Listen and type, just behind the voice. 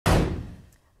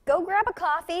Go grab a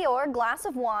coffee or a glass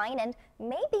of wine and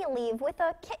maybe leave with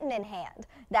a kitten in hand.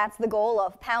 That's the goal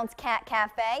of Pounce Cat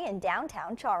Cafe in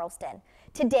downtown Charleston.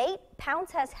 To date,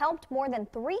 Pounce has helped more than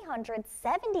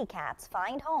 370 cats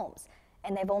find homes,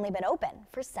 and they've only been open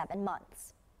for 7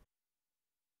 months.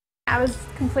 I was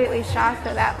completely shocked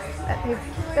that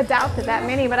they've adopted that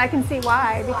many, but I can see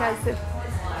why, because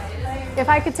if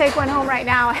I could take one home right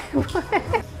now, I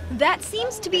would. That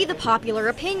seems to be the popular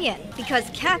opinion, because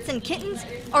cats and kittens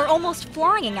are almost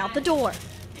flying out the door.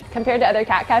 Compared to other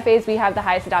cat cafes, we have the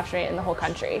highest adoption rate in the whole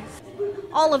country.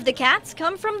 All of the cats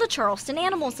come from the Charleston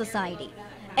Animal Society,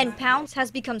 and Pounce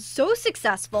has become so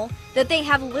successful that they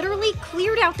have literally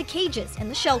cleared out the cages in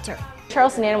the shelter.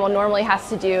 Charleston Animal normally has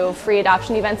to do free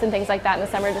adoption events and things like that in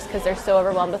the summer just because they're so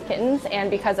overwhelmed with kittens,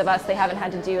 and because of us, they haven't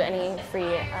had to do any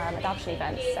free adoption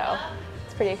events, so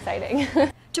it's pretty exciting.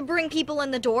 To bring people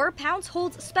in the door, Pounce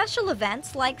holds special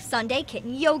events like Sunday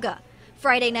Kitten Yoga,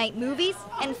 Friday night movies,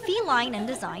 and feline and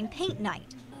design paint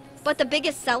night. But the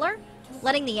biggest seller?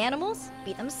 Letting the animals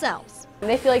be themselves.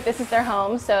 They feel like this is their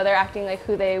home, so they're acting like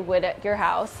who they would at your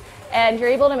house. And you're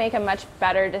able to make a much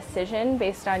better decision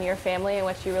based on your family and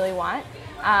what you really want.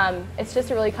 It's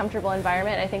just a really comfortable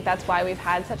environment. I think that's why we've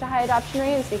had such a high adoption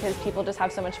rate, is because people just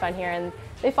have so much fun here and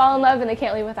they fall in love and they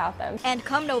can't leave without them. And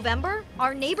come November,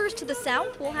 our neighbors to the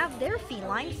south will have their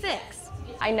feline fix.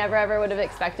 I never ever would have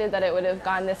expected that it would have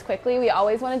gone this quickly. We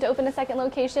always wanted to open a second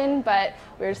location, but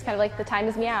we were just kind of like, the time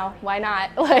is meow, why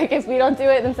not? Like, if we don't do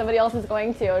it, then somebody else is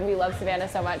going to, and we love Savannah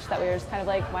so much that we were just kind of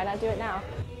like, why not do it now?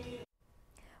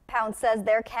 Pounce says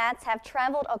their cats have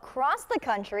traveled across the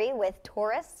country with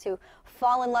tourists who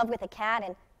fall in love with a cat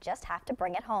and just have to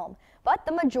bring it home. But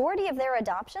the majority of their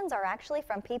adoptions are actually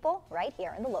from people right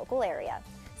here in the local area.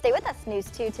 Stay with us. News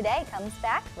 2 Today comes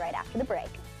back right after the break.